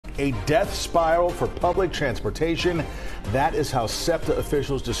a death spiral for public transportation. That is how SEPTA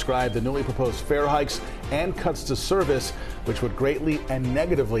officials describe the newly proposed fare hikes and cuts to service, which would greatly and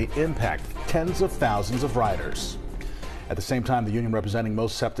negatively impact tens of thousands of riders. At the same time, the union representing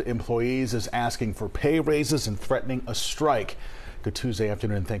most SEPTA employees is asking for pay raises and threatening a strike. Good Tuesday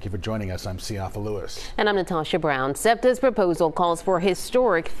afternoon. Thank you for joining us. I'm Siafa Lewis. And I'm Natasha Brown. SEPTA's proposal calls for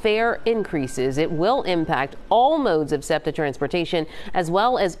historic fare increases. It will impact all modes of SEPTA transportation as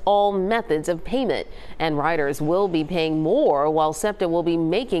well as all methods of payment. And riders will be paying more while SEPTA will be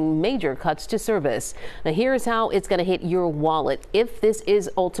making major cuts to service. Now here's how it's going to hit your wallet if this is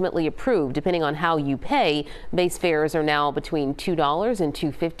ultimately approved. Depending on how you pay, base fares are now between $2 and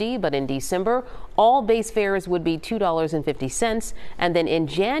 $2.50, but in December, all base fares would be $2.50, and then in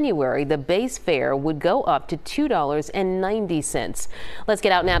January, the base fare would go up to $2.90. Let's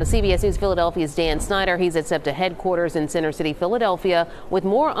get out now to CBS News Philadelphia's Dan Snyder. He's at SEPTA headquarters in Center City, Philadelphia, with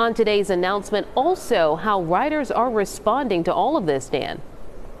more on today's announcement. Also, how riders are responding to all of this, Dan.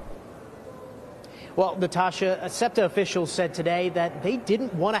 Well, Natasha, SEPTA officials said today that they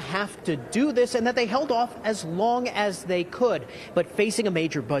didn't want to have to do this and that they held off as long as they could. But facing a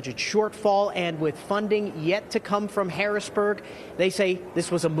major budget shortfall and with funding yet to come from Harrisburg, they say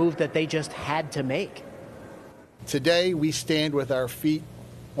this was a move that they just had to make. Today, we stand with our feet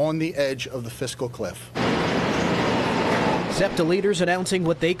on the edge of the fiscal cliff. SEPTA leaders announcing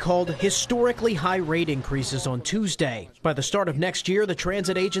what they called historically high rate increases on Tuesday. By the start of next year, the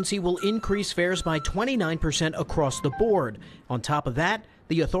transit agency will increase fares by 29% across the board. On top of that,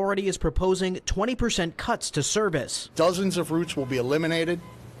 the authority is proposing 20% cuts to service. Dozens of routes will be eliminated,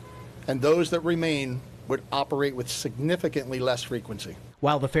 and those that remain would operate with significantly less frequency.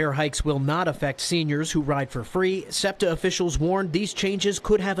 While the fare hikes will not affect seniors who ride for free, SEPTA officials warned these changes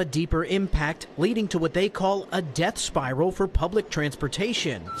could have a deeper impact, leading to what they call a death spiral for public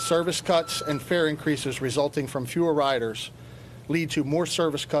transportation. Service cuts and fare increases resulting from fewer riders lead to more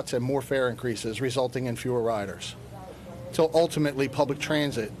service cuts and more fare increases resulting in fewer riders, till ultimately public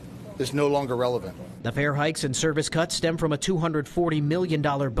transit is no longer relevant. The fare hikes and service cuts stem from a $240 million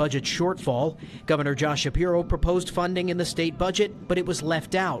budget shortfall. Governor Josh Shapiro proposed funding in the state budget, but it was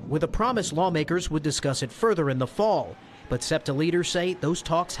left out, with a promise lawmakers would discuss it further in the fall. But SEPTA leaders say those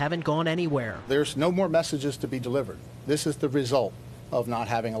talks haven't gone anywhere. There's no more messages to be delivered. This is the result of not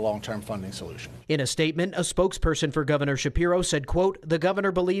having a long-term funding solution. In a statement, a spokesperson for Governor Shapiro said, quote, "The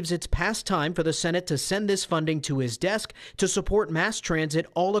governor believes it's past time for the Senate to send this funding to his desk to support mass transit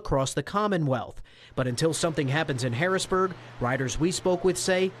all across the Commonwealth. But until something happens in Harrisburg, riders we spoke with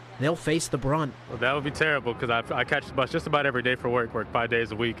say they'll face the brunt." Well, that would be terrible because I catch the bus just about every day for work 5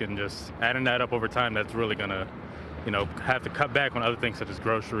 days a week, and just adding that up over time, that's really going to, have to cut back on other things such as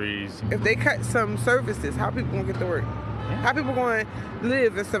groceries. If they cut some services, how people going to get to work? How people going to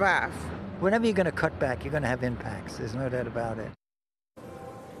live and survive? Whenever you're going to cut back, you're going to have impacts. There's no doubt about it.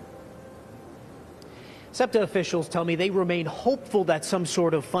 SEPTA officials tell me they remain hopeful that some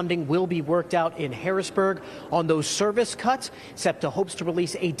sort of funding will be worked out in Harrisburg. On those service cuts, SEPTA hopes to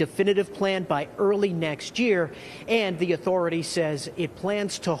release a definitive plan by early next year. And the authority says it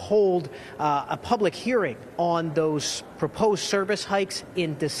plans to hold a public hearing on those proposed service hikes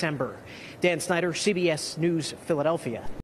in December. Dan Snyder, CBS News, Philadelphia.